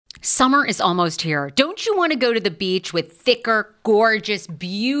Summer is almost here. Don't you want to go to the beach with thicker, gorgeous,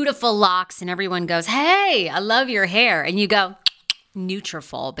 beautiful locks and everyone goes, "Hey, I love your hair." And you go,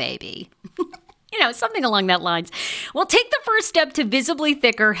 "Nutrafol, baby." Something along that lines. Well, take the first step to visibly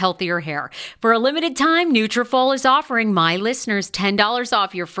thicker, healthier hair. For a limited time, Nutrafol is offering my listeners $10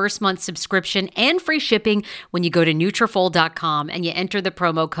 off your first month subscription and free shipping when you go to Nutrafol.com and you enter the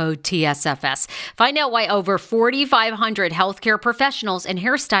promo code TSFS. Find out why over 4,500 healthcare professionals and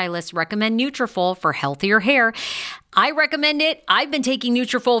hairstylists recommend Nutrafol for healthier hair. I recommend it. I've been taking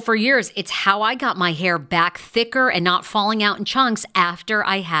Nutrafol for years. It's how I got my hair back thicker and not falling out in chunks after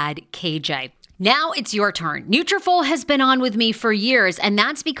I had KJ. Now it's your turn. Nutrafol has been on with me for years, and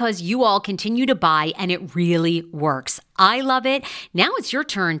that's because you all continue to buy, and it really works. I love it. Now it's your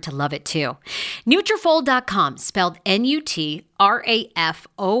turn to love it too. Nutrafol.com, spelled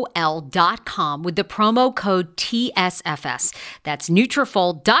Nutrafol.com with the promo code TSFS. That's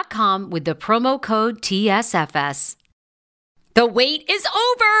Nutrafol.com with the promo code TSFS. The wait is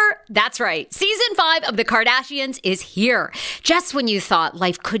over. That's right. Season 5 of The Kardashians is here. Just when you thought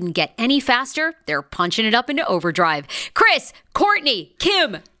life couldn't get any faster, they're punching it up into overdrive. Kris, Kourtney,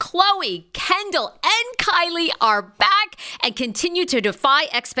 Kim, Khloe, Kendall, and Kylie are back and continue to defy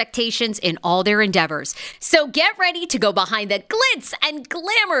expectations in all their endeavors. So get ready to go behind the glitz and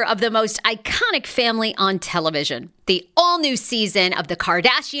glamour of the most iconic family on television. The all-new season of The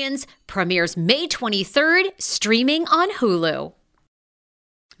Kardashians premieres May 23rd, streaming on Hulu.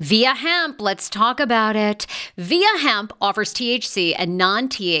 Via Hemp, let's talk about it. Via Hemp offers THC and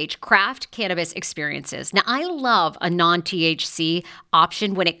non-TH craft cannabis experiences. Now, I love a non-THC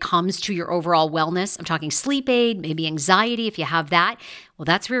option when it comes to your overall wellness. I'm talking sleep aid, maybe anxiety if you have that. Well,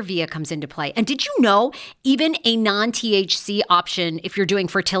 that's where Via comes into play. And did you know even a non-THC option, if you're doing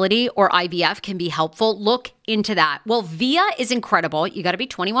fertility or IVF, can be helpful? Look into that. Well, Via is incredible. You got to be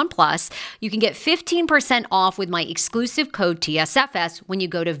 21 plus. You can get 15% off with my exclusive code TSFS when you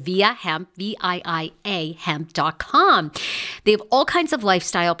go to Via Hemp, VIIA hemp.com. They have all kinds of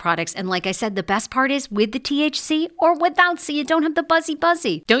lifestyle products. And like I said, the best part is with the THC or without, so you don't have the buzzy.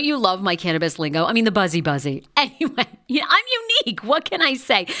 Don't you love my cannabis lingo? I mean, the buzzy. Anyway, I'm unique. What can I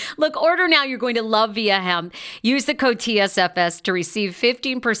say? Look, order now. You're going to love Via Hemp. Use the code TSFS to receive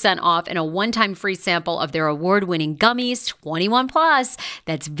 15% off and a one-time free sample of their award-winning gummies, 21 plus.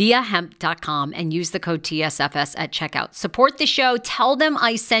 That's viahemp.com and use the code TSFS at checkout. Support the show. Tell them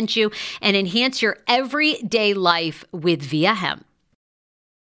I sent you and enhance your everyday life with Via Hemp.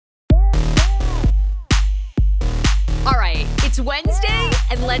 All right, it's Wednesday,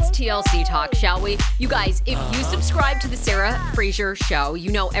 and let's TLC talk, shall we? You guys, if you subscribe to the Sarah Fraser show,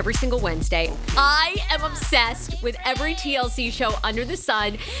 you know every single Wednesday, I am obsessed with every TLC show under the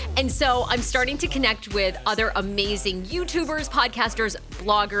sun, and so I'm starting to connect with other amazing YouTubers, podcasters,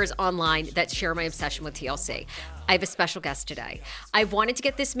 bloggers online that share my obsession with TLC. I have a special guest today. I've wanted to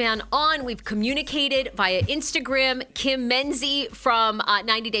get this man on. We've communicated via Instagram. Kim Menzie from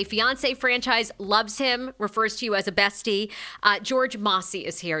 90 Day Fiancé franchise loves him, refers to you as a bestie. George Mossey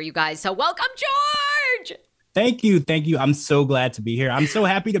is here, you guys. So welcome, George. Thank you. I'm so glad to be here. I'm so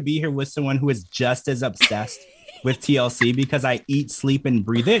happy to be here with someone who is just as obsessed with TLC because I eat, sleep, and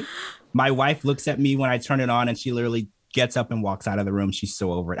breathe it. My wife looks at me when I turn it on and she literally gets up and walks out of the room. She's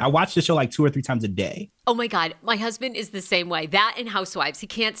so over it. I watch the show like 2 or 3 times a day. Oh my God. My husband is the same way. That and Housewives. He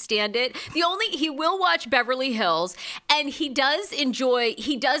can't stand it. He will watch Beverly Hills, and he does enjoy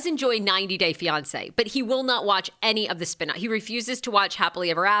 90 Day Fiancé, but he will not watch any of the spin-off. He refuses to watch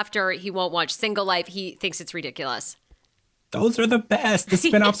Happily Ever After. He won't watch Single Life. He thinks it's ridiculous. Those are the best. The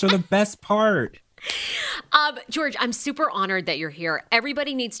spin-offs are the best part. George, I'm super honored that you're here.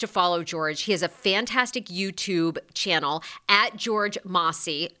 Everybody needs to follow George. He has a fantastic YouTube channel at George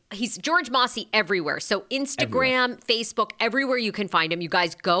Mossey. He's George Mossey everywhere. So Instagram, Facebook, everywhere you can find him. You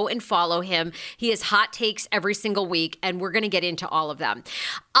guys go and follow him. He has hot takes every single week, and we're going to get into all of them.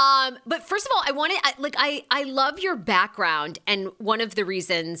 But first of all, I love your background, and one of the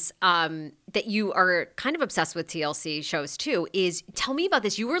reasons that you are kind of obsessed with TLC shows too is, tell me about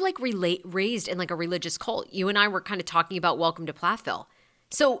this. You were raised in like a religious cult. You and I were kind of talking about Welcome to Plathville.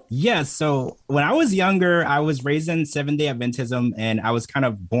 So when I was younger, I was raised in Seventh-day Adventism, and I was kind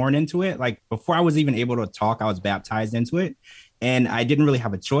of born into it. Like before I was even able to talk, I was baptized into it, and I didn't really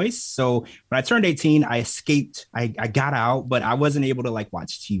have a choice. So when I turned 18, I escaped. I got out, but I wasn't able to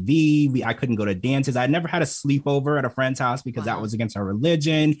watch TV. I couldn't go to dances. I never had a sleepover at a friend's house because that was against our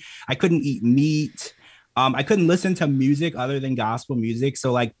religion. I couldn't eat meat. I couldn't listen to music other than gospel music.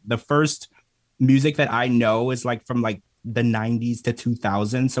 So the first music that I know is from the 90s to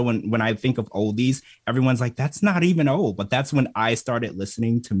 2000s. So when I think of oldies, everyone's like, that's not even old, but that's when I started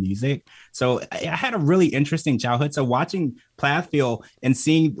listening to music. So I had a really interesting childhood. So watching Plathville and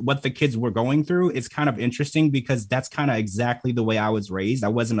seeing what the kids were going through is kind of interesting because that's kind of exactly the way I was raised. I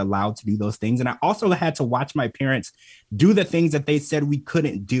wasn't allowed to do those things. And I also had to watch my parents do the things that they said we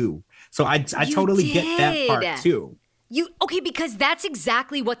couldn't do. So I totally get that part too. Because that's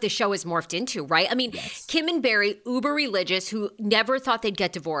exactly what the show has morphed into, right? I mean, yes. Kim and Barry, uber religious, who never thought they'd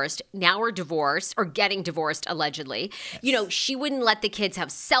get divorced, now are divorced or getting divorced, allegedly. Yes. You know, she wouldn't let the kids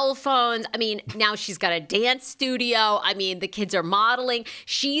have cell phones. I mean, now she's got a dance studio. I mean, the kids are modeling.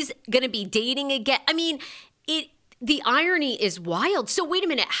 She's going to be dating again. I mean, the irony is wild. So wait a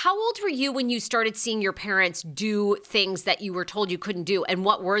minute. How old were you when you started seeing your parents do things that you were told you couldn't do? And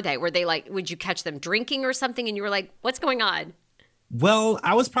what were they? Were they like, would you catch them drinking or something? And you were like, what's going on? Well,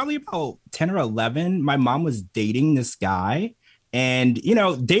 I was probably about 10 or 11. My mom was dating this guy. And, you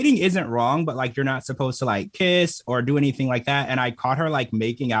know, dating isn't wrong, but like you're not supposed to like kiss or do anything like that. And I caught her like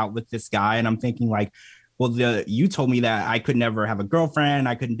making out with this guy. And I'm thinking like, well, you told me that I could never have a girlfriend.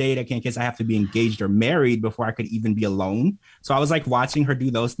 I couldn't date. I can't kiss. I have to be engaged or married before I could even be alone. So I was like watching her do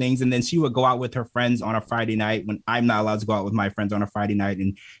those things. And then she would go out with her friends on a Friday night when I'm not allowed to go out with my friends on a Friday night.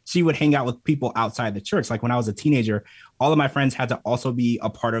 And she would hang out with people outside the church. Like when I was a teenager, all of my friends had to also be a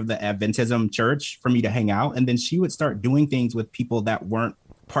part of the Adventism church for me to hang out. And then she would start doing things with people that weren't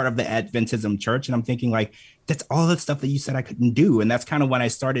part of the Adventism church. And I'm thinking like, that's all the stuff that you said I couldn't do. And that's kind of when I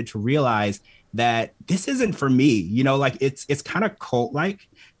started to realize that this isn't for me, you know, like it's kind of cult like,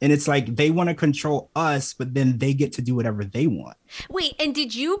 and it's like they want to control us, but then they get to do whatever they want. Wait, and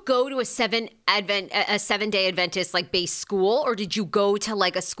did you go to a 7-day Adventist like base school, or did you go to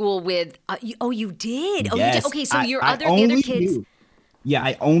like a school with? You did. Oh, yes, you did. Okay, so the other kids. Yeah,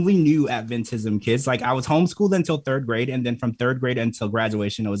 I only knew Adventism kids. Like I was homeschooled until third grade. And then from third grade until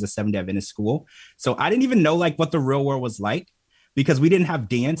graduation, it was a 7-day Adventist school. So I didn't even know like what the real world was like because we didn't have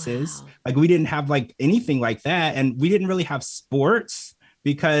dances. Wow. Like we didn't have like anything like that. And we didn't really have sports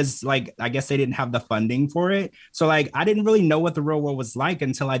because like, I guess they didn't have the funding for it. So like, I didn't really know what the real world was like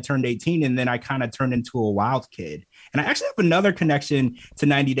until I turned 18. And then I kind of turned into a wild kid. And I actually have another connection to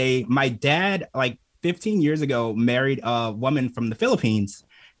 90 Day. My dad, like 15 years ago, married a woman from the Philippines,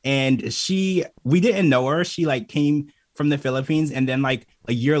 and we didn't know her. She like came from the Philippines, and then like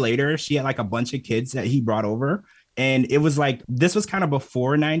a year later, she had like a bunch of kids that he brought over, and it was like this was kind of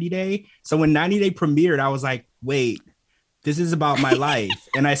before 90 Day. So when 90 Day premiered, I was like, wait, this is about my life,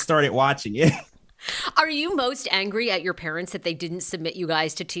 and I started watching it. Are you most angry at your parents that they didn't submit you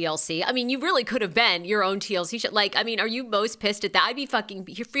guys to TLC? I mean, you really could have been your own TLC show. Like, I mean, are you most pissed at that? I'd be fucking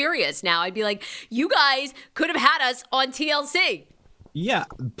furious now. I'd be like, you guys could have had us on TLC. Yeah,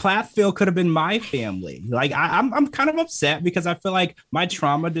 Plathville could have been my family. Like, I'm kind of upset because I feel like my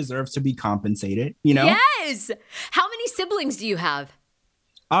trauma deserves to be compensated, you know? Yes. How many siblings do you have?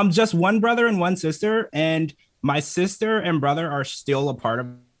 Just one brother and one sister. And my sister and brother are still a part of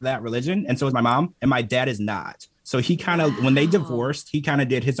that religion, and so is my mom, and my dad is not. So he kind of, when they divorced, he kind of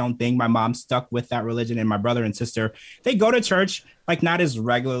did his own thing. My mom stuck with that religion, and my brother and sister, they go to church, like not as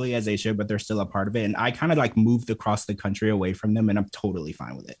regularly as they should, but they're still a part of it. And I kind of like moved across the country away from them, and I'm totally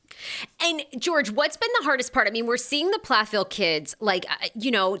fine with it. And George, what's been the hardest part? I mean, we're seeing the Plathville kids, like,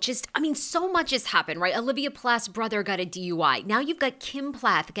 so much has happened, right? Olivia Plath's brother got a DUI. Now you've got Kim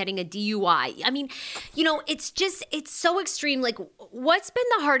Plath getting a DUI. I mean, it's so extreme. Like, what's been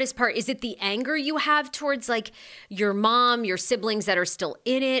the hardest part? Is it the anger you have towards like your mom, your siblings that are still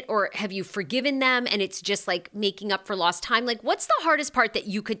in it, or have you forgiven them and it's just like making up for lost time? Like, what's the hardest part that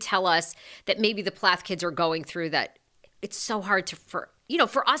you could tell us that maybe the Plath kids are going through that it's so hard for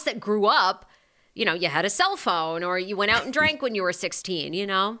us that grew up, you had a cell phone or you went out and drank when you were 16,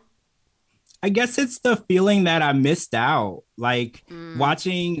 I guess it's the feeling that I missed out, like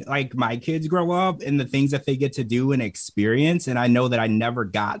watching like my kids grow up and the things that they get to do and experience. And I know that I never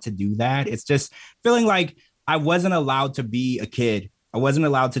got to do that. It's just feeling like I wasn't allowed to be a kid. I wasn't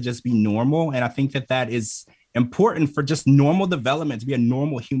allowed to just be normal. And I think that is important for just normal development, to be a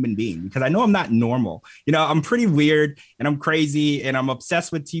normal human being, because I know I'm not normal. I'm pretty weird and I'm crazy and I'm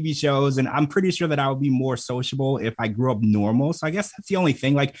obsessed with TV shows. And I'm pretty sure that I would be more sociable if I grew up normal. So I guess that's the only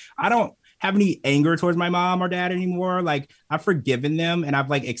thing. Like, I don't have any anger towards my mom or dad anymore. Like, I've forgiven them and I've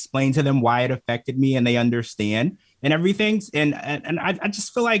like explained to them why it affected me, and they understand and everything. And I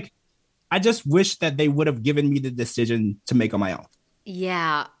just feel like I just wish that they would have given me the decision to make on my own.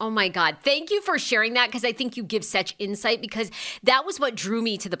 Yeah. Oh my God. Thank you for sharing that, because I think you give such insight, because that was what drew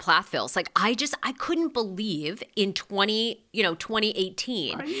me to the Plathvilles. Like I couldn't believe in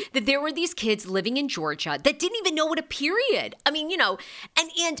 2018 Right? that there were these kids living in Georgia that didn't even know what a period. I mean,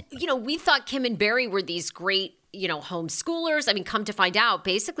 and we thought Kim and Barry were these great homeschoolers. I mean, come to find out,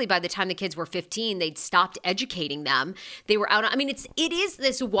 basically by the time the kids were 15, they'd stopped educating them. They were out. I mean, it is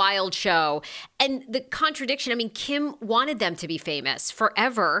this wild show. And the contradiction, I mean, Kim wanted them to be famous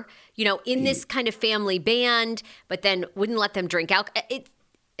forever, in this kind of family band, but then wouldn't let them drink alcohol. It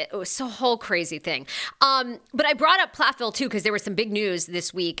was a whole crazy thing. But I brought up Plathville too, because there was some big news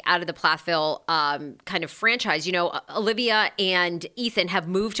this week out of the Plathville kind of franchise. Olivia and Ethan have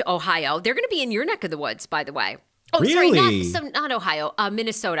moved to Ohio. They're going to be in your neck of the woods, by the way. Oh, really? sorry, not Ohio,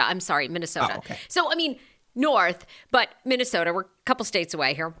 Minnesota. I'm sorry, Minnesota. Oh, okay. So, I mean, north, but Minnesota. We're a couple states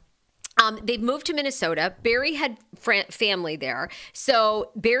away here. They've moved to Minnesota. Barry had family there. So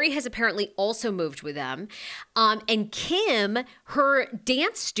Barry has apparently also moved with them. And Kim, her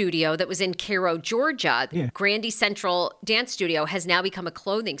dance studio that was in Cairo, Georgia, Grandy Central Dance Studio, has now become a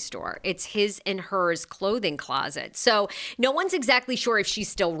clothing store. It's his and hers clothing closet. So no one's exactly sure if she's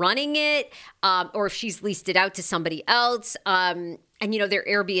still running it or if she's leased it out to somebody else. And, they're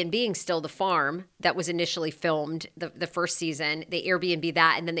Airbnb-ing still the farm that was initially filmed the first season. They Airbnb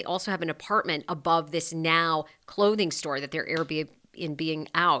that. And then they also have an apartment above this now clothing store that they're Airbnb-ing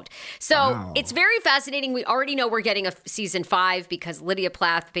out. So It's very fascinating. We already know we're getting a season 5 because Lydia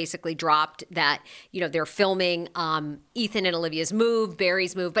Plath basically dropped that, they're filming Ethan and Olivia's move,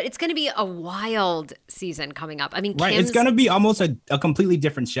 Barry's move. But it's going to be a wild season coming up. I mean, right. It's going to be almost a completely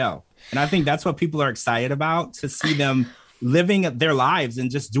different show. And I think that's what people are excited about, to see them living their lives and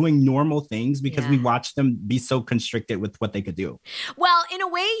just doing normal things, because we watched them be so constricted with what they could do. Well, in a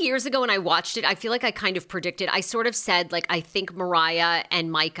way, years ago when I watched it, I feel like I kind of predicted. I sort of said, like, I think Mariah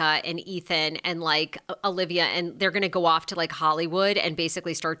and Micah and Ethan and like Olivia, and they're going to go off to like Hollywood and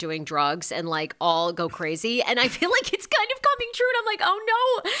basically start doing drugs and like all go crazy. And I feel like it's kind of coming true. And I'm like, oh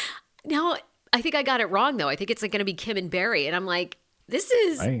no, I think I got it wrong though. I think it's like going to be Kim and Barry. And I'm like, This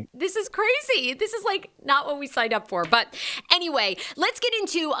is crazy. This is like not what we signed up for. But anyway, let's get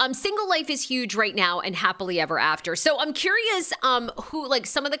into Single Life is huge right now and Happily Ever After. So I'm curious who, like,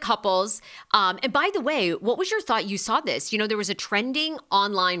 some of the couples. And by the way, what was your thought? You saw this. There was a trending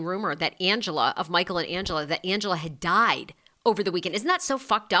online rumor that Michael and Angela, that Angela had died over the weekend. Isn't that so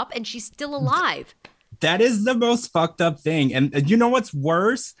fucked up? And she's still alive. That is the most fucked up thing. And you know what's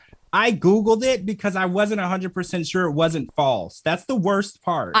worse? I Googled it because I wasn't 100% sure it wasn't false. That's the worst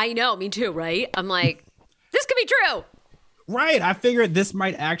part. I know, me too, right? I'm like, this could be true. Right. I figured this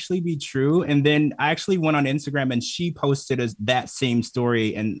might actually be true. And then I actually went on Instagram and she posted that same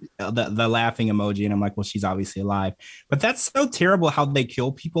story and the laughing emoji. And I'm like, well, she's obviously alive. But that's so terrible how they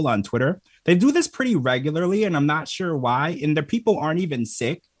kill people on Twitter. They do this pretty regularly and I'm not sure why. And the people aren't even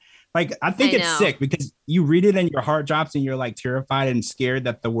sick. Like, I think it's sick because you read it and your heart drops and you're like terrified and scared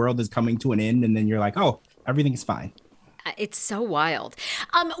that the world is coming to an end. And then you're like, oh, everything's fine. It's so wild.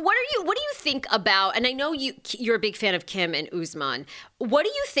 What do you think about, and I know you're a big fan of Kim and Usman. What do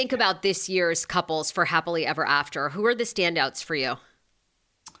you think about this year's couples for Happily Ever After? Who are the standouts for you?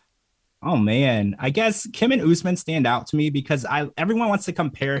 Oh, man, I guess Kim and Usman stand out to me because everyone wants to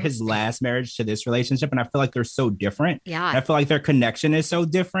compare his last marriage to this relationship. And I feel like they're so different. Yeah. And I feel like their connection is so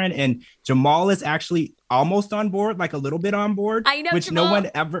different. And Jamal is actually almost on board, like a little bit on board. I know, which Jamal. No one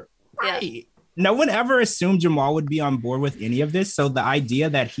ever. Right. No one ever assumed Jamal would be on board with any of this. So the idea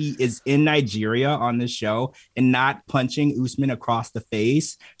that he is in Nigeria on the show and not punching Usman across the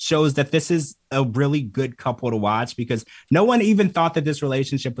face shows that this is a really good couple to watch, because no one even thought that this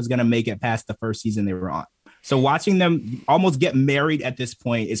relationship was going to make it past the first season they were on. So watching them almost get married at this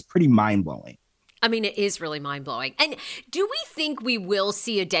point is pretty mind-blowing. I mean, it is really mind-blowing. And do we think we will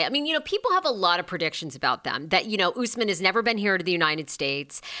see a day? I mean, people have a lot of predictions about them that, Usman has never been here to the United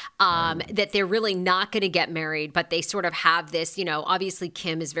States, that they're really not going to get married, but they sort of have this, obviously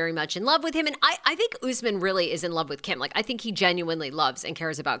Kim is very much in love with him. And I think Usman really is in love with Kim. Like, I think he genuinely loves and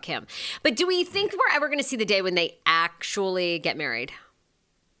cares about Kim. But do we think we're ever going to see the day when they actually get married?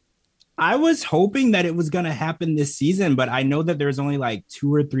 I was hoping that it was going to happen this season, but I know that there's only like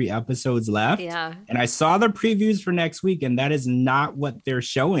 2 or 3 episodes left. Yeah. And I saw the previews for next week, and that is not what they're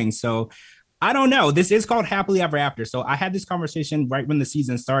showing. So I don't know. This is called Happily Ever After. So I had this conversation right when the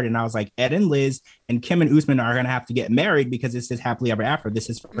season started, and I was like, Ed and Liz and Kim and Usman are going to have to get married because this is Happily Ever After. This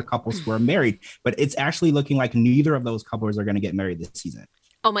is for couples who are married. But it's actually looking like neither of those couples are going to get married this season.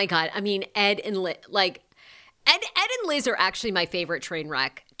 Oh, my God. I mean, Ed and and Liz are actually my favorite train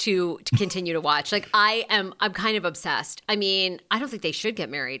wreck to continue to watch. Like I'm kind of obsessed. I mean, I don't think they should get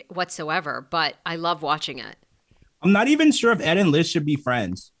married whatsoever, but I love watching it. I'm not even sure if Ed and Liz should be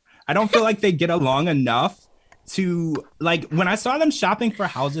friends. I don't feel like they get along enough to, like, when I saw them shopping for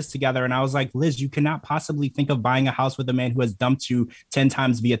houses together and I was like, Liz, you cannot possibly think of buying a house with a man who has dumped you 10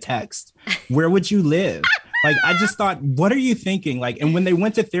 times via text. Where would you live? Like, I just thought, what are you thinking? Like, and when they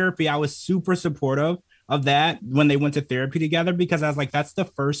went to therapy, I was super supportive of that when they went to therapy together, because I was like, that's the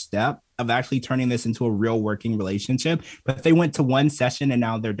first step of actually turning this into a real working relationship. But they went to one session and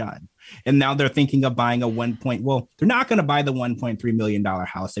now they're done. And now they're thinking of buying they're not going to buy the $1.3 million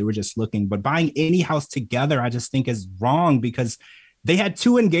house. They were just looking, but buying any house together, I just think is wrong, because they had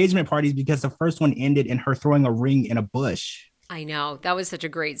 2 engagement parties because the first one ended in her throwing a ring in a bush. I know. That was such a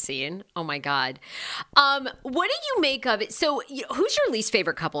great scene. Oh my God. What do you make of it? So who's your least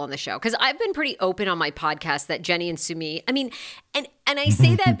favorite couple on the show? Because I've been pretty open on my podcast that Jenny and Sumi, I mean, and I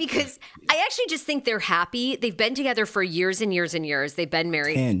say that because I actually just think they're happy. They've been together for years and years and years. They've been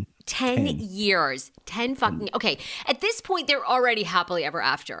married 10 years. 10 fucking, okay. At this point, they're already happily ever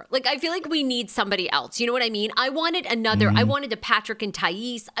after. Like, I feel like we need somebody else. You know what I mean? I wanted I wanted a Patrick and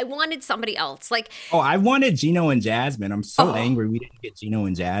Thais. I wanted somebody else. Like, I wanted Gino and Jasmine. I'm so angry we didn't get Gino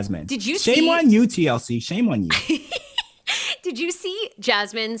and Jasmine. Did you Shame on you, TLC. Shame on you. Did you see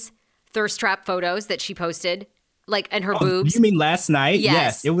Jasmine's thirst trap photos that she posted? Like, and her boobs? You mean last night?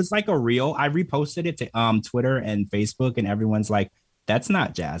 Yes. It was like a reel. I reposted it to Twitter and Facebook, and everyone's like, that's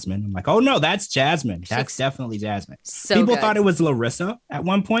not Jasmine. I'm like, oh no, that's Jasmine. That's definitely Jasmine. So people good. thought it was Larissa at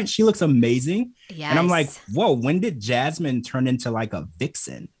one point. She looks amazing. Yes. And I'm like, whoa, when did Jasmine turn into like a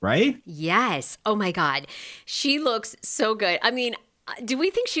vixen, right? Yes. Oh my God. She looks so good. I mean, do we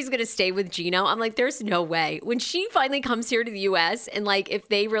think she's going to stay with Gino? I'm like, there's no way. When she finally comes here to the US and like, if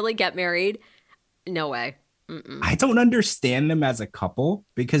they really get married, no way. I don't understand them as a couple,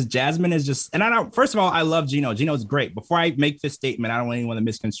 because Jasmine is just, and I don't, first of all, I love Gino. Gino's great. Before I make this statement, I don't want anyone to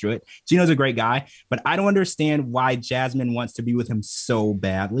misconstrue it. Gino's a great guy, but I don't understand why Jasmine wants to be with him so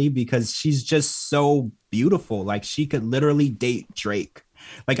badly, because she's just so beautiful. Like, she could literally date Drake.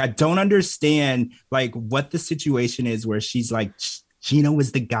 Like, I don't understand like what the situation is where she's like, Gino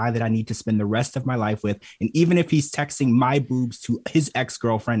is the guy that I need to spend the rest of my life with. And even if he's texting my boobs to his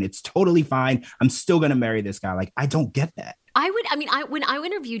ex-girlfriend, it's totally fine. I'm still going to marry this guy. Like, I don't get that. When I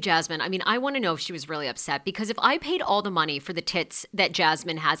interviewed Jasmine, I mean, I want to know if she was really upset, because if I paid all the money for the tits that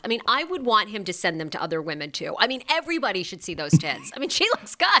Jasmine has, I mean, I would want him to send them to other women too. I mean, everybody should see those tits. I mean, she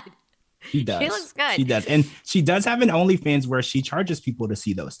looks good. She does. She looks good. She does. And she does have an OnlyFans where she charges people to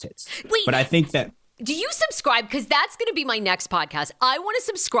see those tits. Wait. But I think that, do you subscribe? Because that's going to be my next podcast. I want to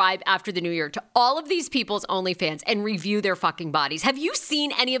subscribe after the new year to all of these people's OnlyFans and review their fucking bodies. Have you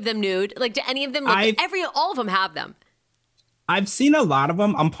seen any of them nude? Like, do any of them look? All of them have them. I've seen a lot of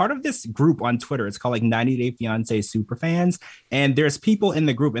them. I'm part of this group on Twitter. It's called like 90 Day Fiance Superfans. And there's people in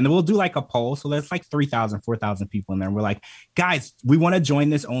the group, and we'll do like a poll. So there's like 3,000, 4,000 people in there. And we're like, guys, we want to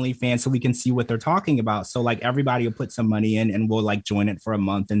join this OnlyFans so we can see what they're talking about. So like everybody will put some money in and we'll like join it for a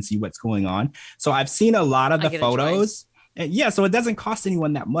month and see what's going on. So I've seen a lot of the photos. And yeah, so it doesn't cost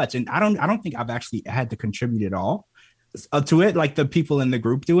anyone that much. And I don't think I've actually had to contribute at all to it. Like, the people in the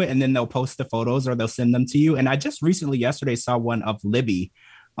group do it, and then they'll post the photos or they'll send them to you. And I just recently yesterday saw one of Libby,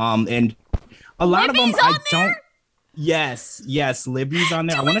 and a lot of them I don't. Yes, Libby's on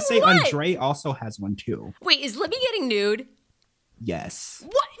there. I want to say Andre also has one too. Wait, is Libby getting nude? Yes.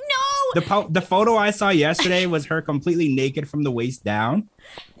 What? No. The photo I saw yesterday was her completely naked from the waist down,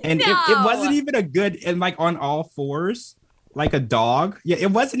 and it wasn't even a good, and like on all fours, like a dog. Yeah,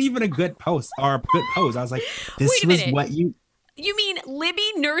 it wasn't even a good post or a good pose. I was like, this was what you... You mean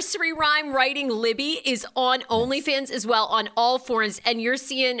Libby, nursery rhyme writing Libby, is on OnlyFans as well, on all fours, and you're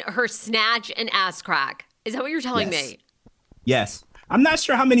seeing her snatch and ass crack. Is that what you're telling me? Yes. I'm not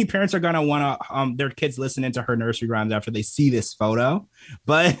sure how many parents are going to want to their kids listening to her nursery rhymes after they see this photo.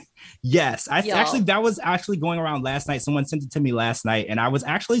 But yes, that was actually going around last night. Someone sent it to me last night, and I was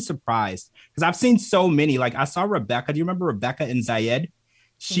actually surprised because I've seen so many. Like, I saw Rebecca. Do you remember Rebecca and Zayed?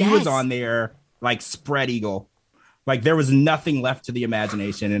 She was on there like spread eagle. Like, there was nothing left to the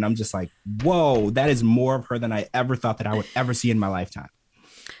imagination. And I'm just like, whoa, that is more of her than I ever thought that I would ever see in my lifetime.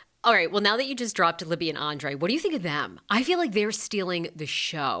 All right. Well, now that you just dropped Libby and Andre, what do you think of them? I feel like they're stealing the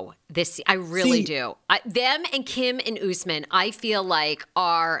show. I really do. Them and Kim and Usman, I feel like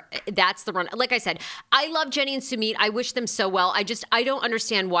that's the run. Like I said, I love Jenny and Sumit. I wish them so well. I don't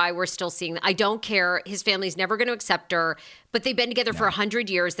understand why we're still seeing them. I don't care. His family's never going to accept her, but they've been together for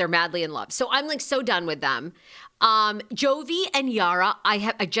 100 years. They're madly in love. So I'm like so done with them. Jovi and Yara,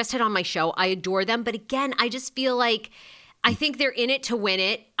 I just had on my show. I adore them. But again, I just feel like, I think they're in it to win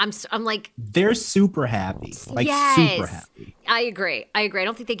it. I'm like, they're super happy. Like, yes, super happy. I agree. I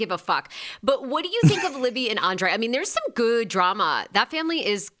don't think they give a fuck. But what do you think of Libby and Andre? I mean, there's some good drama. That family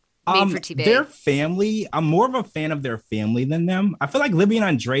is made for TV. Their family, I'm more of a fan of their family than them. I feel like Libby and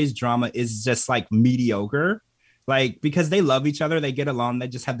Andre's drama is just like mediocre. Like, because they love each other, they get along. They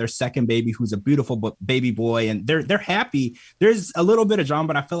just had their second baby, who's a beautiful baby boy, and they're happy. There's a little bit of drama,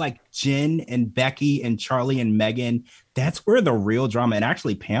 but I feel like Jen and Becky and Charlie and Megan, that's where the real drama. And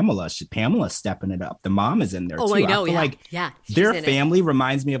actually, Pamela's stepping it up. The mom is in there too. I know. I feel like their family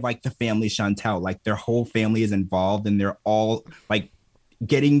reminds me of like the family Chantel. Like their whole family is involved, and they're all like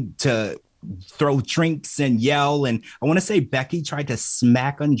getting to throw drinks and yell. And I want to say Becky tried to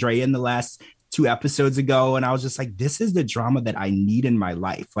smack Andrea in the last 2 episodes ago, and I was just like, this is the drama that I need in my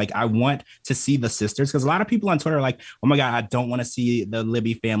life. Like, I want to see the sisters, because a lot of people on Twitter are like, oh my god, I don't want to see the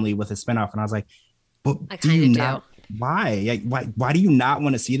Libby family with a spinoff. And I was like, but do you not? Why? Like, why do you not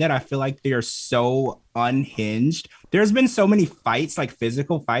want to see that? I feel like they are so unhinged. There's been so many fights, like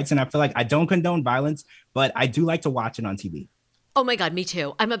physical fights, and I feel like I don't condone violence, but I do like to watch it on TV. Oh my God, me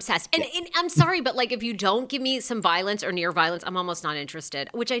too. I'm obsessed. And I'm sorry, but like if you don't give me some violence or near violence, I'm almost not interested,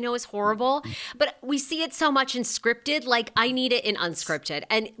 which I know is horrible. But we see it so much in scripted. Like I need it in unscripted.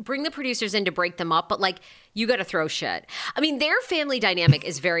 And bring the producers in to break them up. But like you got to throw shit. I mean, their family dynamic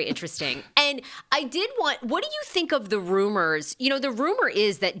is very interesting. And what do you think of the rumors? You know, the rumor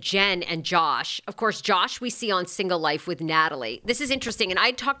is that Jen and Josh, of course, Josh we see on Single Life with Natalie. This is interesting. And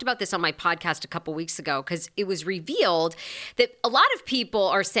I talked about this on my podcast a couple weeks ago because it was revealed that a lot of people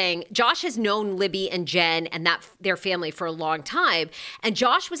are saying Josh has known Libby and Jen and their family for a long time. And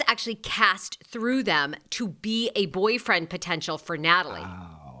Josh was actually cast through them to be a boyfriend potential for Natalie.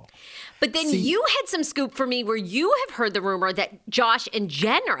 Wow. But then you had some scoop for me where you have heard the rumor that Josh and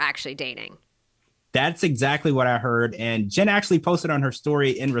Jen are actually dating. That's exactly what I heard. And Jen actually posted on her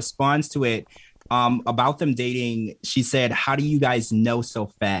story in response to it about them dating. She said, how do you guys know so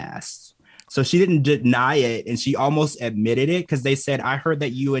fast? So she didn't deny it, and she almost admitted it because they said, I heard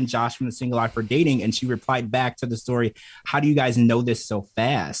that you and Josh from the Single Life are dating. And she replied back to the story, how do you guys know this so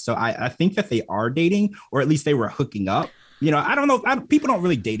fast? So I think that they are dating, or at least they were hooking up. You know, I don't know. People don't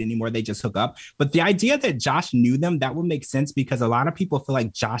really date anymore. They just hook up. But the idea that Josh knew them, that would make sense because a lot of people feel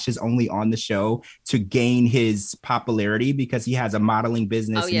like Josh is only on the show to gain his popularity because he has a modeling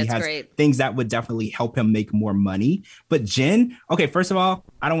business. And he has things that would definitely help him make more money. But Jen, okay, first of all,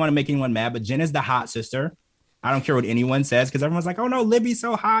 I don't want to make anyone mad, but Jen is the hot sister. I don't care what anyone says because everyone's like, oh no, Libby's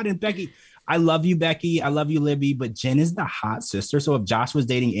so hot and Becky. I love you, Becky. I love you, Libby. But Jen is the hot sister. So if Josh was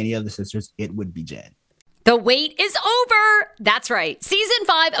dating any of the sisters, it would be Jen. The wait is over. That's right. Season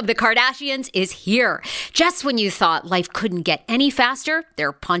 5 of The Kardashians is here. Just when you thought life couldn't get any faster,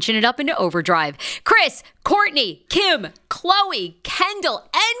 they're punching it up into overdrive. Kris, Kourtney, Kim, Khloe, Kendall,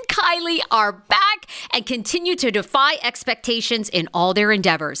 and Kylie are back and continue to defy expectations in all their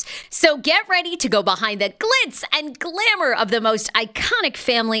endeavors. So get ready to go behind the glitz and glamour of the most iconic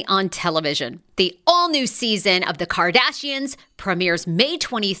family on television. The all-new season of The Kardashians premieres May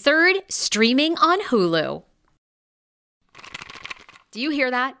 23rd, streaming on Hulu. Do you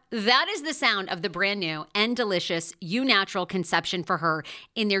hear that? That is the sound of the brand new and delicious Eu Natural Conception for Her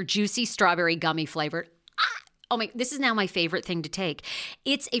in their juicy strawberry gummy flavored. Oh my, this is now my favorite thing to take.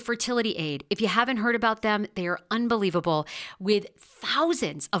 It's a fertility aid. If you haven't heard about them, they are unbelievable with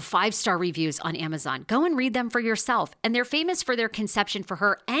thousands of 5-star reviews on Amazon. Go and read them for yourself. And they're famous for their Conception for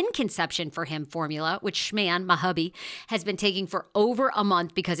Her and Conception for Him formula, which Schman, my hubby, has been taking for over a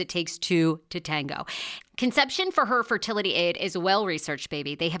month because it takes 2 to tango. Conception for Her fertility aid is well-researched,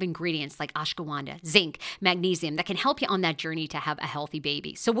 baby. They have ingredients like ashwagandha, zinc, magnesium that can help you on that journey to have a healthy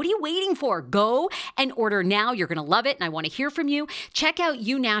baby. So what are you waiting for? Go and order now. You're going to love it, and I want to hear from you. Check out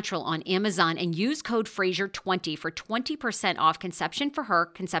Eu Natural on Amazon and use code Fraser20 for 20% off Conception for Her,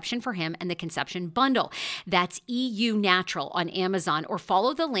 Conception for Him, and the Conception Bundle. That's EU Natural on Amazon, or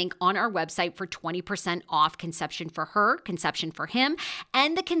follow the link on our website for 20% off Conception for Her, Conception for Him,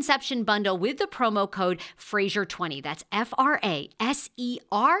 and the Conception Bundle with the promo code Fraser20. That's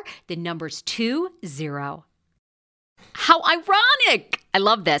Fraser, the numbers 20. How ironic. I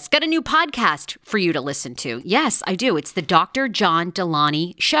love this. Got a new podcast for you to listen to. Yes, I do. It's the Dr. John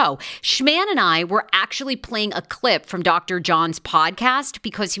Delaney Show. Schman and I were actually playing a clip from Dr. John's podcast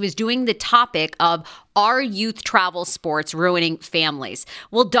because he was doing the topic of are youth travel sports ruining families?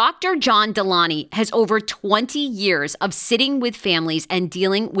 Well, Dr. John Delaney has over 20 years of sitting with families and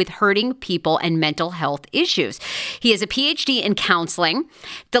dealing with hurting people and mental health issues. He has a PhD in counseling.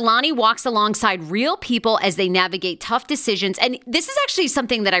 Delaney walks alongside real people as they navigate tough decisions. And this is actually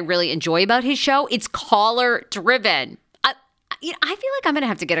something that I really enjoy about his show. It's caller driven. I feel like I'm going to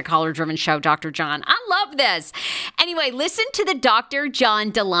have to get a caller-driven show, Dr. John. I love this. Anyway, listen to the Dr.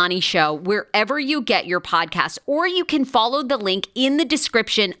 John Delaney Show wherever you get your podcast, or you can follow the link in the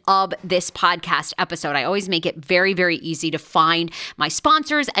description of this podcast episode. I always make it very, very easy to find my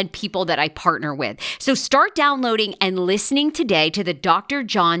sponsors and people that I partner with. So start downloading and listening today to the Dr.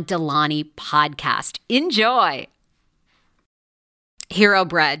 John Delaney podcast. Enjoy. Hero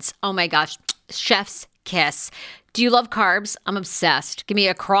breads. Oh my gosh. Chef's kiss. Do you love carbs? I'm obsessed. Give me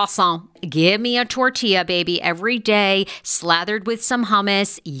a croissant. Give me a tortilla, baby, every day, slathered with some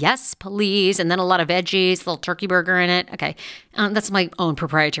hummus. Yes, please. And then a lot of veggies, a little turkey burger in it. Okay. That's my own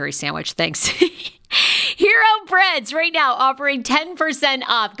proprietary sandwich. Thanks. Hero Breads right now offering 10%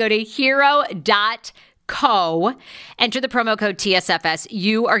 off. Go to hero.co. Enter the promo code TSFS.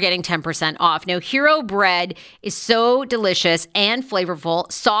 You are getting 10% off. Now, Hero Bread is so delicious and flavorful,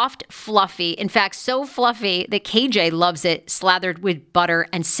 soft, fluffy. In fact, so fluffy that KJ loves it slathered with butter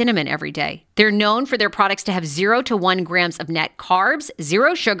and cinnamon every day. They're known for their products to have 0 to 1 grams of net carbs,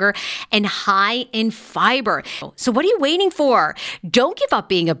 0 sugar, and high in fiber. So what are you waiting for? Don't give up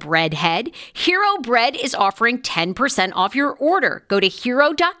being a breadhead. Hero Bread is offering 10% off your order. Go to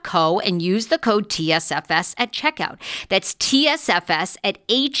hero.co and use the code TSFS at checkout. That's TSFS at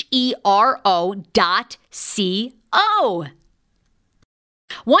HERO.CO.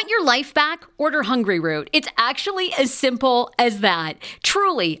 Want your life back? Order Hungry Root. It's actually as simple as that.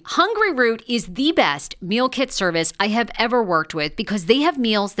 Truly, Hungry Root is the best meal kit service I have ever worked with because they have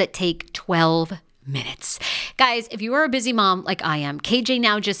meals that take 12 minutes. Guys, if you are a busy mom like I am, KJ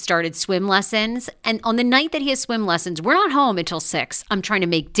now just started swim lessons. And on the night that he has swim lessons, we're not home until 6. I'm trying to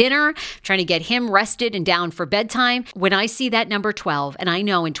make dinner, trying to get him rested and down for bedtime. When I see that number 12, and I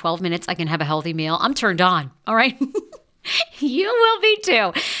know in 12 minutes I can have a healthy meal, I'm turned on. All right. You will be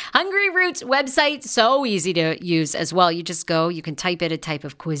too. Hungry Root's website, so easy to use as well. You just go, you can type in a type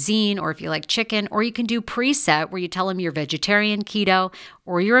of cuisine, or if you like chicken, or you can do preset where you tell them you're vegetarian, keto,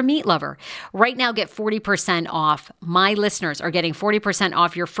 or you're a meat lover. Right now, get 40% off. My listeners are getting 40%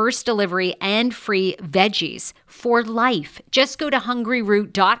 off your first delivery and free veggies for life. Just go to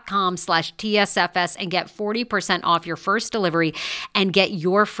hungryroot.com/TSFS and get 40% off your first delivery and get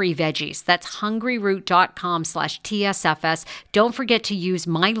your free veggies. That's hungryroot.com/TSFS. Don't forget to use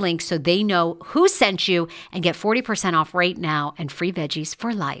my link so they know who sent you and get 40% off right now and free veggies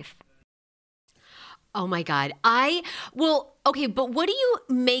for life. Oh my God. Okay, but what do you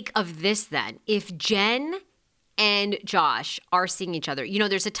make of this then? If Jen and Josh are seeing each other,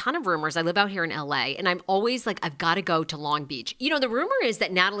 there's a ton of rumors. I live out here in LA and I'm always like, I've got to go to Long Beach. The rumor is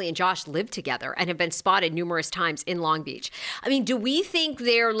that Natalie and Josh live together and have been spotted numerous times in Long Beach. I mean, do we think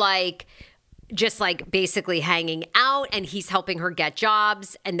they're just basically hanging out and he's helping her get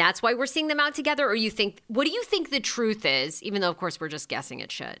jobs and that's why we're seeing them out together? Or what do you think the truth is? Even though, of course, we're just guessing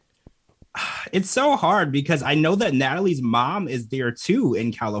at shit. It's so hard because I know that Natalie's mom is there too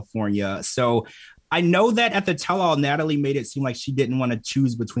in California. So I know that at the tell-all, Natalie made it seem like she didn't want to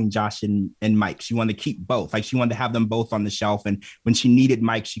choose between Josh and Mike. She wanted to keep both. She wanted to have them both on the shelf. And when she needed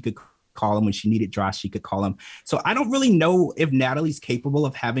Mike, she could call him. When she needed Josh, she could call him. So I don't really know if Natalie's capable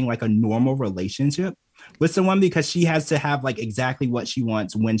of having a normal relationship with someone because she has to have exactly what she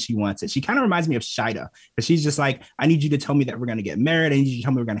wants when she wants it. She kind of reminds me of Shida because she's just I need you to tell me that we're going to get married. I need you to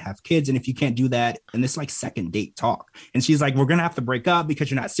tell me we're going to have kids. And if you can't do that, and this second date talk. And she's like, we're going to have to break up because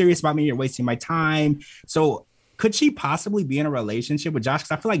you're not serious about me. You're wasting my time. So could she possibly be in a relationship with Josh?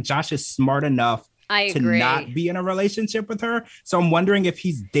 Because I feel like Josh is smart enough to not be in a relationship with her. So I'm wondering if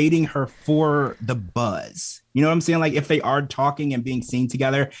he's dating her for the buzz. You know what I'm saying? If they are talking and being seen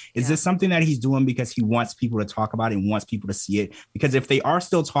together, is this something that he's doing because he wants people to talk about it and wants people to see it? Because if they are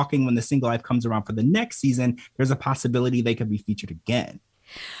still talking when the single life comes around for the next season, there's a possibility they could be featured again.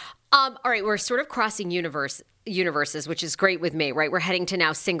 All right, we're sort of crossing universe universes, which is great with me, right? We're heading to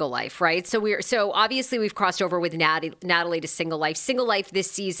now single life, right? So obviously we've crossed over with Natalie to single life. Single life this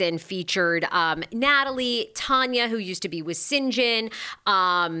season featured Natalie, Tanya, who used to be with Sinjin.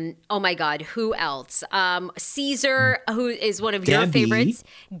 Oh my God, who else? Caesar, who is one of your favorites.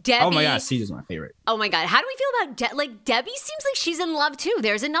 Debbie. Oh my God, Caesar's my favorite. Oh my God, how do we feel about Debbie? Seems like she's in love too.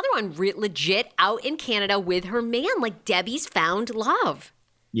 There's another one legit out in Canada with her man. Like Debbie's found love.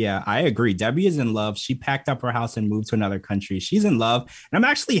 Yeah, I agree. Debbie is in love. She packed up her house and moved to another country. She's in love. And I'm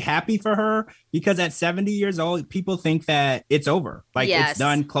actually happy for her because at 70 years old, people think that it's over. Like it's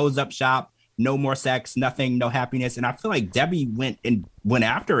done, close up shop, no more sex, nothing, no happiness. And I feel like Debbie went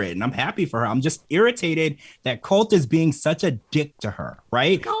after it. And I'm happy for her. I'm just irritated that Colt is being such a dick to her,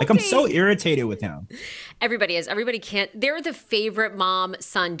 right? Colty. Like I'm so irritated with him. Everybody is. Everybody can't. They're the favorite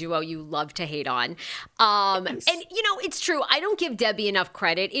mom-son duo you love to hate on. Yes. And, it's true. I don't give Debbie enough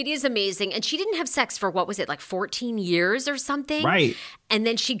credit. It is amazing. And she didn't have sex for, what was it, like 14 years or something? Right. And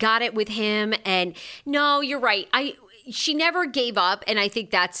then she got it with him. And no, you're right. She never gave up. And I think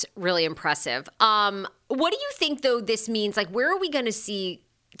that's really impressive. What do you think, though, this means? Like, where are we going to see?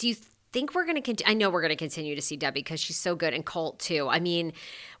 Do you think we're going to I know we're going to continue to see Debbie because she's so good, and Colt too. I mean,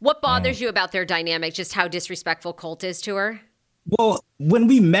 what bothers you about their dynamic? Just how disrespectful Colt is to her? Well, when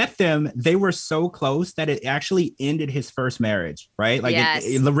we met them, they were so close that it actually ended his first marriage, right? Like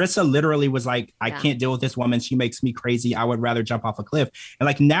Larissa literally was like, I can't deal with this woman. She makes me crazy. I would rather jump off a cliff. And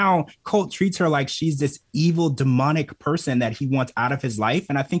like now Colt treats her like she's this evil, demonic person that he wants out of his life.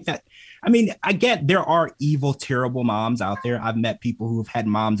 And I think that, I get there are evil, terrible moms out there. I've met people who've had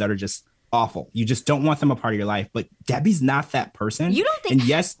moms that are just awful. You just don't want them a part of your life. But Debbie's not that person. You don't think? And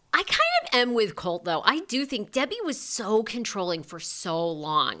yes, I kind of am with Colt, though. I do think Debbie was so controlling for so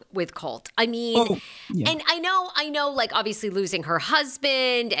long with Colt. And I know, like obviously losing her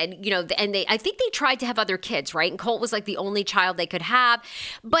husband, and I think they tried to have other kids, right? And Colt was like the only child they could have.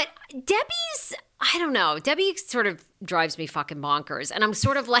 But Debbie's, I don't know. Debbie sort of drives me fucking bonkers. And I'm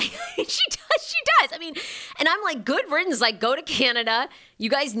sort of like, she does. And I'm like, good riddance. Like, go to Canada. You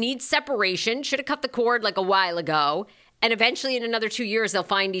guys need separation. Should have cut the cord like a while ago. And eventually in another 2 years, they'll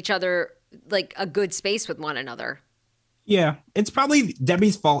find each other like a good space with one another. Yeah. It's probably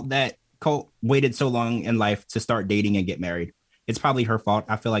Debbie's fault that Colt waited so long in life to start dating and get married. It's probably her fault.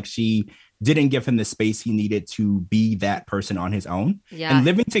 I feel like she didn't give him the space he needed to be that person on his own. Yeah. And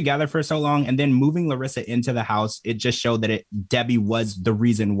living together for so long and then moving Larissa into the house, it just showed that Debbie was the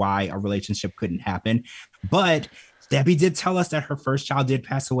reason why a relationship couldn't happen. But Debbie did tell us that her first child did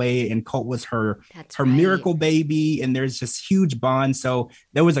pass away and Colt was her miracle baby. And there's this huge bond. So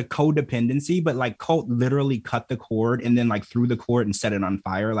there was a codependency, but like Colt literally cut the cord and then like threw the cord and set it on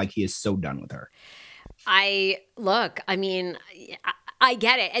fire. Like he is so done with her. I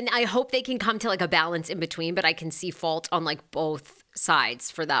get it. And I hope they can come to like a balance in between, but I can see fault on like both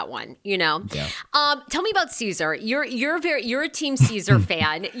sides for that one, Yeah. Tell me about Caesar. You're a Team Caesar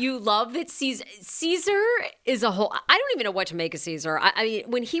fan. You love that Caesar is a whole, I don't even know what to make of Caesar. I mean,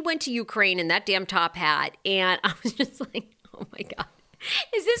 when he went to Ukraine in that damn top hat, and I was just like, oh my God,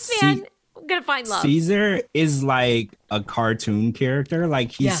 is this man gonna find love? Caesar is like a cartoon character.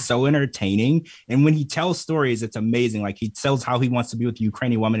 Like he's so entertaining, and when he tells stories, it's amazing. Like he tells how he wants to be with the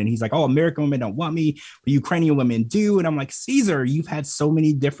Ukrainian woman, and he's like, "Oh, American women don't want me, but Ukrainian women do." And I'm like, Caesar, you've had so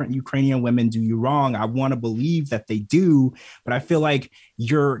many different Ukrainian women do you wrong. I want to believe that they do, but I feel like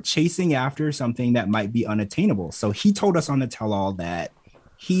you're chasing after something that might be unattainable. So he told us on the tell-all that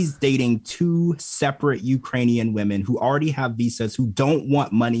he's dating two separate Ukrainian women who already have visas, who don't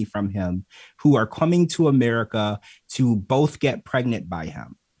want money from him, who are coming to America to both get pregnant by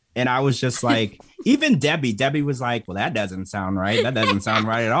him. And I was just like, even Debbie was like, well, that doesn't sound right. That doesn't sound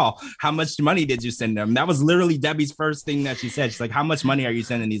right at all. How much money did you send them? That was literally Debbie's first thing that she said. She's like, how much money are you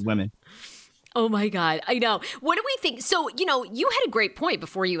sending these women? Oh my God, I know. What do we think? So, you had a great point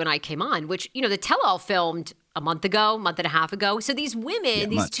before you and I came on, which, the tell-all filmed a month and a half ago. So these women,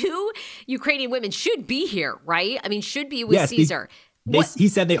 these two Ukrainian women should be here, right? I mean, should be with Caesar. He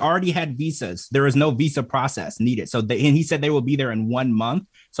said they already had visas. There was no visa process needed. So and he said they will be there in 1 month.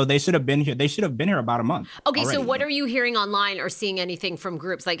 So they should have been here. They should have been here about a month. Okay, already. So what are you hearing online or seeing anything from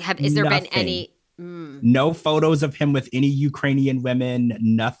groups? Like, is there been any... No photos of him with any Ukrainian women,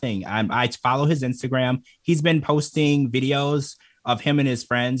 nothing. I follow his Instagram. He's been posting videos of him and his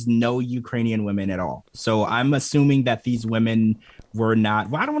friends, no Ukrainian women at all. So I'm assuming that these women were not,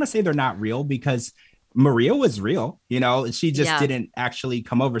 well, I don't want to say they're not real because Maria was real, she just didn't actually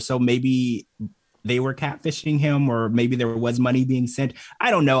come over. So maybe they were catfishing him, or maybe there was money being sent. I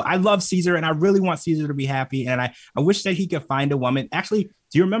don't know. I love Caesar and I really want Caesar to be happy. And I wish that he could find a woman. Actually,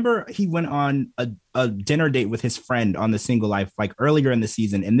 Do you remember he went on a dinner date with his friend on The Single Life like earlier in the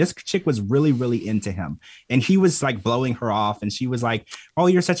season, and this chick was really, really into him, and he was like blowing her off, and she was like, "Oh,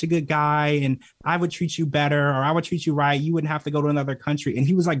 you're such a good guy, and I would treat you better, or I would treat you right. You wouldn't have to go to another country." And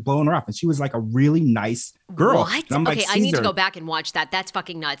he was like blowing her off, and she was like a really nice girl. What? And I'm okay, like, I need to go back and watch that. That's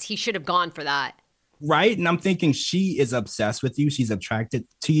fucking nuts. He should have gone for that. Right. And I'm thinking she is obsessed with you. She's attracted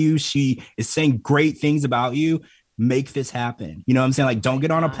to you. She is saying great things about you. Make this happen. You know what I'm saying? Like, don't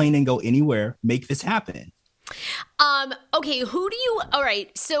get on a plane and go anywhere. Make this happen. Okay, all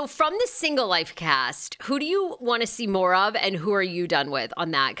right, so from the Single Life cast, who do you want to see more of, and who are you done with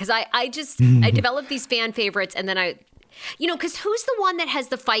on that? Because I developed these fan favorites, and then because who's the one that has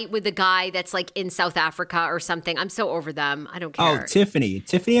the fight with the guy that's like in South Africa or something? I'm so over them. I don't care. Oh, Tiffany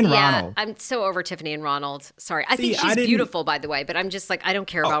and Ronald. I'm so over Tiffany and Ronald. Sorry. I think she's beautiful, by the way, but I'm just like, I don't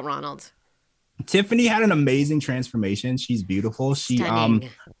care about Ronald. Tiffany had an amazing transformation. She's beautiful. She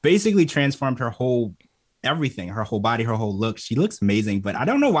basically transformed her whole everything, her whole body, her whole look. She looks amazing, but I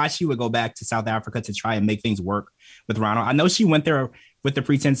don't know why she would go back to South Africa to try and make things work with Ronald. I know she went there with the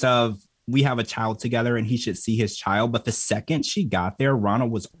pretense of we have a child together and he should see his child. But the second she got there,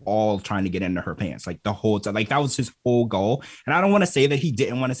 Ronald was all trying to get into her pants, like the whole time. Like that was his whole goal. And I don't want to say that he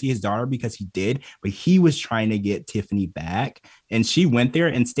didn't want to see his daughter, because he did, but he was trying to get Tiffany back. And she went there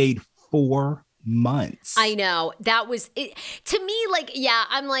and stayed 4 months. I know. That was it. To me, like, yeah,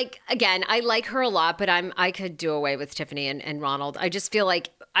 I'm like, again, I like her a lot, but I could do away with Tiffany and Ronald. I just feel like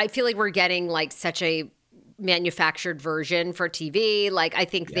we're getting like such a manufactured version for TV. Like, I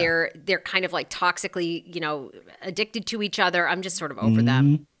think they're kind of like toxically, addicted to each other. I'm just sort of over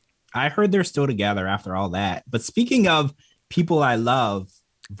them. I heard they're still together after all that. But speaking of people I love,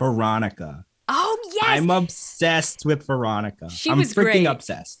 Veronica. Oh, yes. I'm obsessed with Veronica. I'm freaking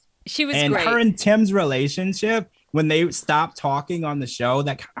obsessed. She was and great. Her and Tim's relationship, when they stopped talking on the show,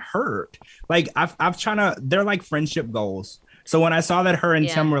 that kind of hurt. Like I've trying to, they're like friendship goals. So when I saw that her and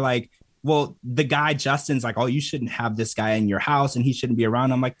Tim were like, well, the guy Justin's like, oh, you shouldn't have this guy in your house and he shouldn't be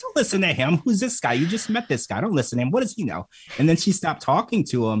around. I'm like, don't listen to him. Who's this guy? You just met this guy. Don't listen to him. What does he know? And then she stopped talking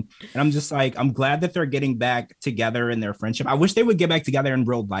to him. And I'm just like, I'm glad that they're getting back together in their friendship. I wish they would get back together in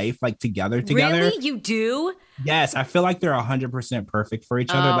real life, like together. Really? You do? Yes. I feel like they're 100% perfect for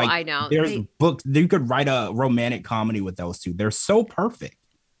each other. Oh, Like, I know. There's books. You could write a romantic comedy with those two. They're so perfect.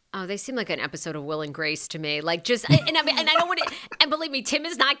 Oh, they seem like an episode of Will and Grace to me. Like, just, and I don't want to, and believe me, Tim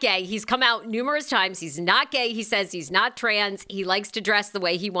is not gay. He's come out numerous times. He's not gay. He says he's not trans. He likes to dress the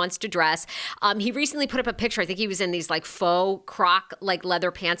way he wants to dress. He recently put up a picture. I think he was in these like faux croc, like leather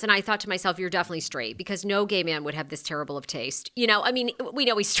pants. And I thought to myself, you're definitely straight, because no gay man would have this terrible of taste. I mean, we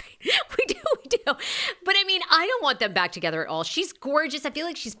know he's straight. we do. But I mean, I don't want them back together at all. She's gorgeous. I feel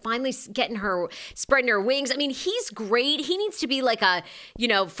like she's finally spreading her wings. I mean, he's great. He needs to be like a,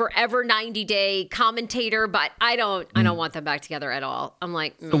 forever 90-day commentator, but I don't want them back together at all. I'm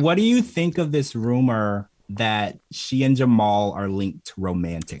like, So what do you think of this rumor that she and Jamal are linked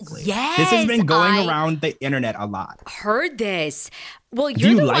romantically? Yes, this has been going around the internet a lot. Heard this. Well,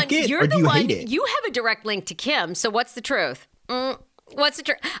 do you like it, or do you hate it? You have a direct link to Kim. So what's the truth? What's the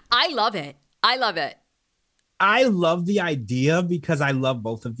truth? I love it. I love the idea, because I love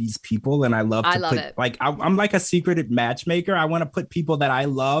both of these people, and I love it. Like I'm like a secret matchmaker. I want to put people that I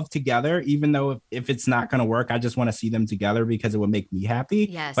love together, even though if it's not going to work, I just want to see them together because it would make me happy.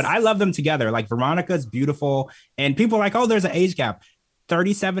 Yes. But I love them together. Like Veronica is beautiful, and people are like, oh, there's an age gap.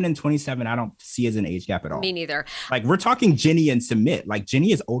 37 and 27, I don't see as an age gap at all. Me neither. Like we're talking Jenny and Sumit. Like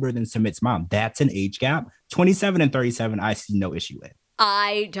Jenny is older than Sumit's mom. That's an age gap. 27 and 37, I see no issue with.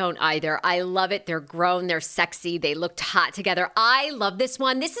 I don't either. I love it. They're grown. They're sexy. They looked hot together. I love this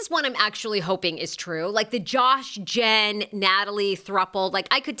one. This is one I'm actually hoping is true. Like the Josh, Jen, Natalie throuple. Like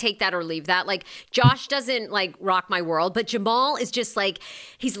I could take that or leave that. Like Josh doesn't like rock my world, but Jamal is just like,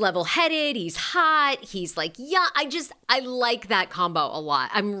 he's level-headed. He's hot. He's like, yeah, I like that combo a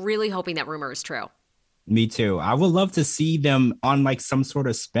lot. I'm really hoping that rumor is true. Me too. I would love to see them on like some sort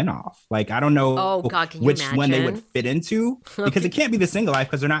of spinoff. Like, I don't know which one they would fit into, because it can't be the Single Life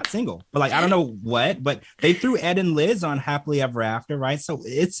because they're not single. But like, I don't know what, but they threw Ed and Liz on Happily Ever After, right? So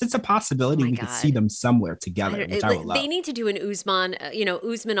it's a possibility we could see them somewhere together, which I would love. They need to do an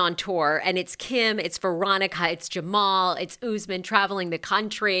Usman on tour, and it's Kim, it's Veronica, it's Jamal, it's Usman traveling the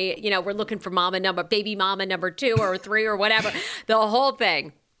country. We're looking for baby mama number 2 or 3 or whatever, the whole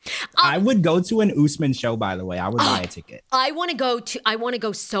thing. I would go to an Usman show, by the way. I would buy a ticket. I want to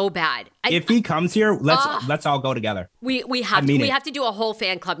go so bad. If he comes here, let's all go together. We have to do a whole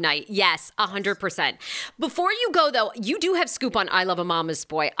fan club night. Yes, 100%. Before you go though, you do have scoop on I Love a Mama's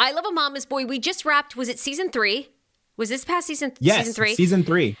Boy. I Love a Mama's Boy. We just wrapped, was it season 3? Was this past season? Yes, season 3? Season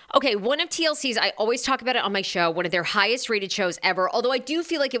 3. Okay, one of TLC's, I always talk about it on my show, one of their highest rated shows ever, although I do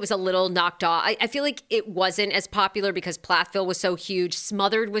feel like it was a little knocked off. I feel like it wasn't as popular because Plathville was so huge.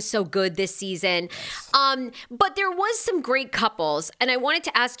 Smothered was so good this season. But there was some great couples, and I wanted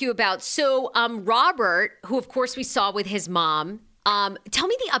to ask you about, Robert, who of course we saw with his mom, tell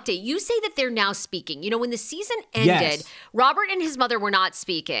me the update. You say that they're now speaking. When the season ended, Robert and his mother were not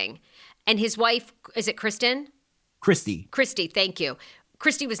speaking, and his wife, is it Kristen? Christy, thank you.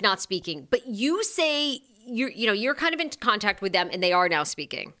 Christy was not speaking, but you say you're kind of in contact with them and they are now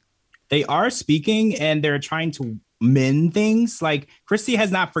speaking. They are speaking and they're trying to mend things. Like Christy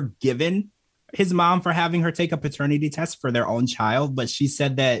has not forgiven his mom for having her take a paternity test for their own child, but she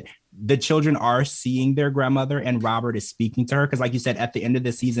said that the children are seeing their grandmother and Robert is speaking to her. Because like you said, at the end of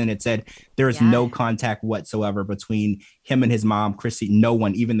the season, it said there's no contact whatsoever between him and his mom, Christy, no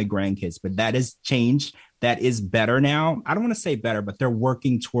one, even the grandkids. But that has changed. That is better now. I don't want to say better, but they're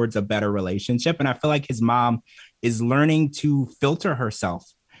working towards a better relationship. And I feel like his mom is learning to filter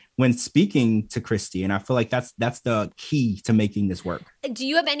herself when speaking to Christy. And I feel like that's the key to making this work. Do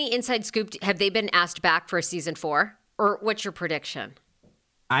you have any inside scoop? Have they been asked back for season 4? Or what's your prediction?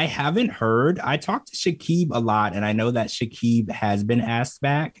 I haven't heard. I talked to Shakib a lot, and I know that Shakib has been asked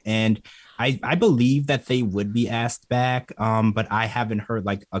back, and I believe that they would be asked back, but I haven't heard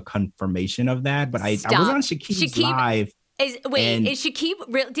like a confirmation of that. But I was on Shakib's live. Is Shakib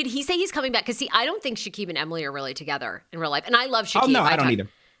real? Did he say he's coming back? Because I don't think Shakib and Emily are really together in real life, and I love Shakib. Oh no, I don't either.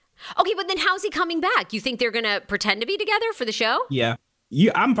 Okay, but then how's he coming back? You think they're gonna pretend to be together for the show? Yeah.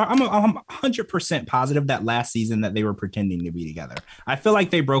 I'm 100% positive that last season that they were pretending to be together. I feel like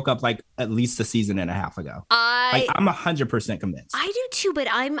they broke up like at least a season and a half ago. I'm 100% convinced. I do too, but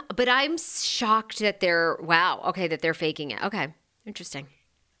I'm shocked that that they're faking it. Okay, interesting.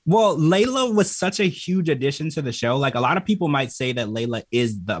 Well, Layla was such a huge addition to the show. Like a lot of people might say that Layla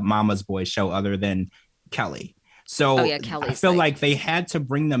is the Mama's Boy show other than Kelly. So I feel like they had to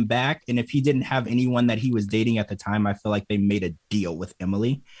bring them back. And if he didn't have anyone that he was dating at the time, I feel like they made a deal with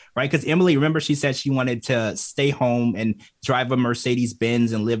Emily, right? Because Emily, remember, she said she wanted to stay home and drive a Mercedes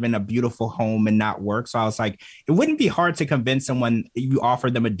Benz and live in a beautiful home and not work. So I was like, it wouldn't be hard to convince someone you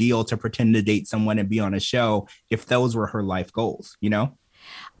offered them a deal to pretend to date someone and be on a show if those were her life goals,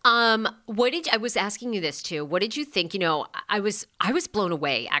 I was asking you this too. What did you think? I was blown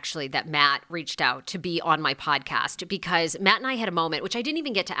away actually that Matt reached out to be on my podcast, because Matt and I had a moment, which I didn't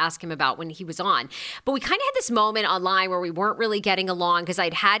even get to ask him about when he was on, but we kind of had this moment online where we weren't really getting along because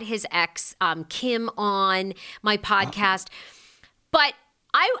I'd had his ex, Kim, on my podcast, but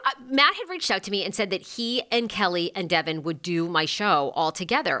Matt had reached out to me and said that he and Kelly and Devin would do my show all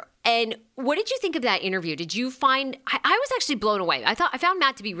together. And what did you think of that interview? Did you find, I was actually blown away. I found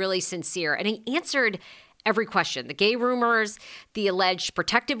Matt to be really sincere, and he answered every question. The gay rumors, the alleged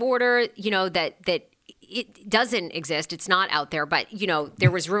protective order, that it doesn't exist. It's not out there, but,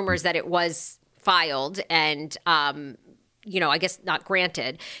 there was rumors that it was filed and, I guess not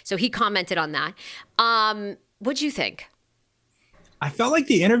granted. So he commented on that. What'd you think? I felt like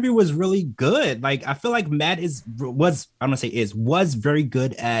the interview was really good. Like, I feel like Matt was very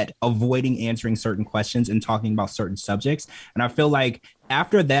good at avoiding answering certain questions and talking about certain subjects. And I feel like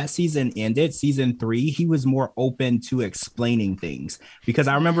after that season ended, season 3, he was more open to explaining things. Because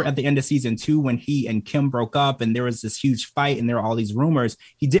I remember at the end of season 2, when he and Kim broke up and there was this huge fight and there were all these rumors,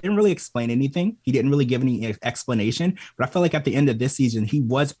 he didn't really explain anything. He didn't really give any explanation. But I feel like at the end of this season, he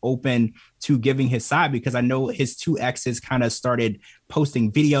was open to giving his side, because I know his 2 exes kind of started posting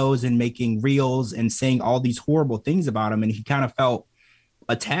videos and making reels and saying all these horrible things about him. And he kind of felt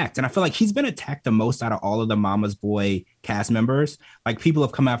attacked. And I feel like he's been attacked the most out of all of the Mama's Boy cast members. Like, people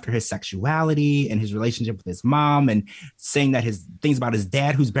have come after his sexuality and his relationship with his mom and saying that his things about his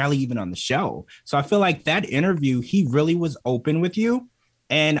dad, who's barely even on the show. So I feel like that interview, he really was open with you.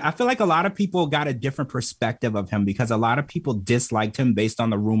 And I feel like a lot of people got a different perspective of him, because a lot of people disliked him based on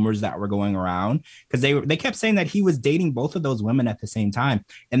the rumors that were going around, because they kept saying that he was dating both of those women at the same time.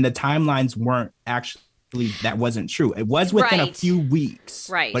 And the timelines weren't actually, that wasn't true. It was within a few weeks,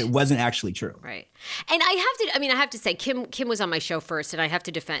 right? But it wasn't actually true. Right. And I have to say, Kim was on my show first, and I have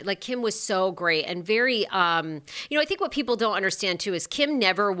to defend, like, Kim was so great and very, I think what people don't understand too is Kim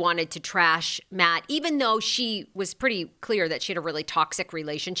never wanted to trash Matt, even though she was pretty clear that she had a really toxic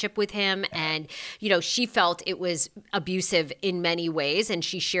relationship with him. And, she felt it was abusive in many ways, and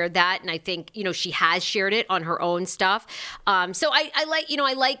she shared that. And I think, she has shared it on her own stuff. So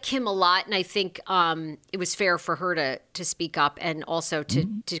I like Kim a lot. And I think, it was fair for her to speak up, and also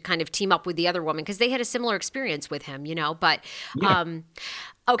to kind of team up with the other woman, because they had a similar experience with him, but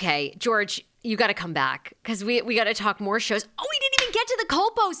okay, George, You got to come back because we got to talk more shows. Oh, we didn't even get to the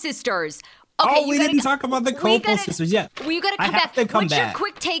Colpo sisters. Okay, oh, we didn't talk about the Colpo sisters yet. Well, you got to come back. What's your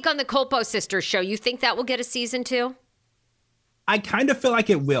quick take on the Colpo sisters show? You think that will get a season 2? I kind of feel like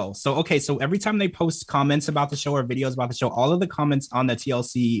it will. So every time they post comments about the show or videos about the show, all of the comments on the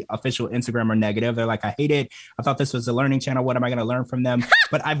TLC official Instagram are negative. They're like, I hate it. I thought this was a learning channel. What am I going to learn from them?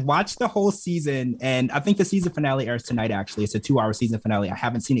 But I've watched the whole season, and I think the season finale airs tonight, actually. It's a 2-hour season finale. I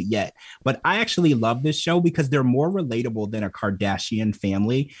haven't seen it yet, but I actually love this show because they're more relatable than a Kardashian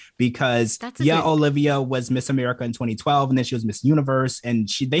family because Olivia was Miss America in 2012, and then she was Miss Universe, and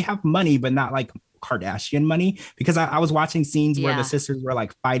they have money, but not like Kardashian money, because I was watching scenes where the sisters were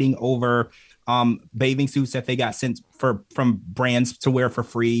like fighting over bathing suits that they got sent from brands to wear for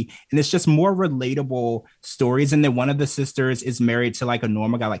free, and it's just more relatable stories. And then one of the sisters is married to like a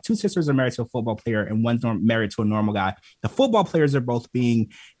normal guy. Like 2 sisters are married to a football player and one's married to a normal guy. The football players are both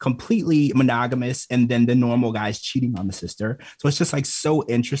being completely monogamous, and then the normal guy's cheating on the sister. So it's just like so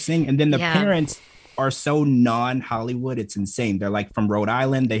interesting. And then the parents are so non-Hollywood. It's insane. They're like from Rhode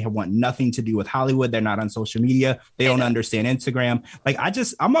Island. They want nothing to do with Hollywood. They're not on social media. They don't understand Instagram. Like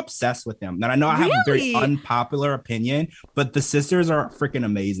I'm obsessed with them. And I know I have a very unpopular opinion, but the sisters are freaking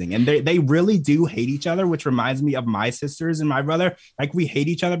amazing. And they really do hate each other, which reminds me of my sisters and my brother. Like we hate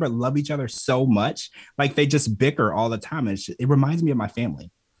each other, but love each other so much. Like they just bicker all the time. It reminds me of my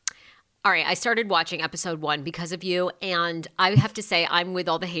family. All right, I started watching episode 1 because of you, and I have to say I'm with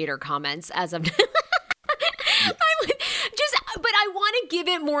all the hater comments as of but I want to give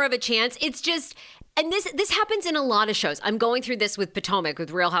it more of a chance. It's just, and this happens in a lot of shows. I'm going through this with Potomac,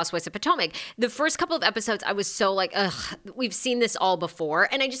 with Real Housewives of Potomac. The first couple of episodes, I was so like, ugh, we've seen this all before.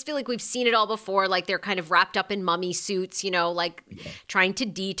 And I just feel like we've seen it all before. Like they're kind of wrapped up in mummy suits, like trying to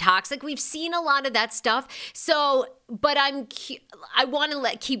detox. Like we've seen a lot of that stuff. So, but I want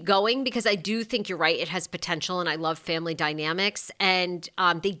to keep going because I do think you're right. It has potential, and I love family dynamics. And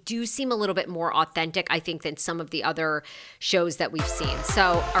they do seem a little bit more authentic, I think, than some of the other shows that we've seen.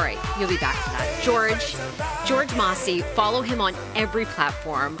 So, all right, you'll be back to that. George Mossey, follow him on every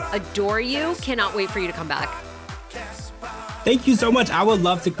platform. Adore you. Cannot wait for you to come back. Thank you so much. I would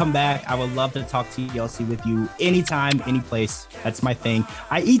love to come back. I would love to talk TLC with you anytime, any place. That's my thing.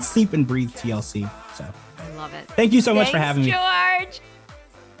 I eat, sleep, and breathe TLC. So I love it. Thank you so much for having me. George.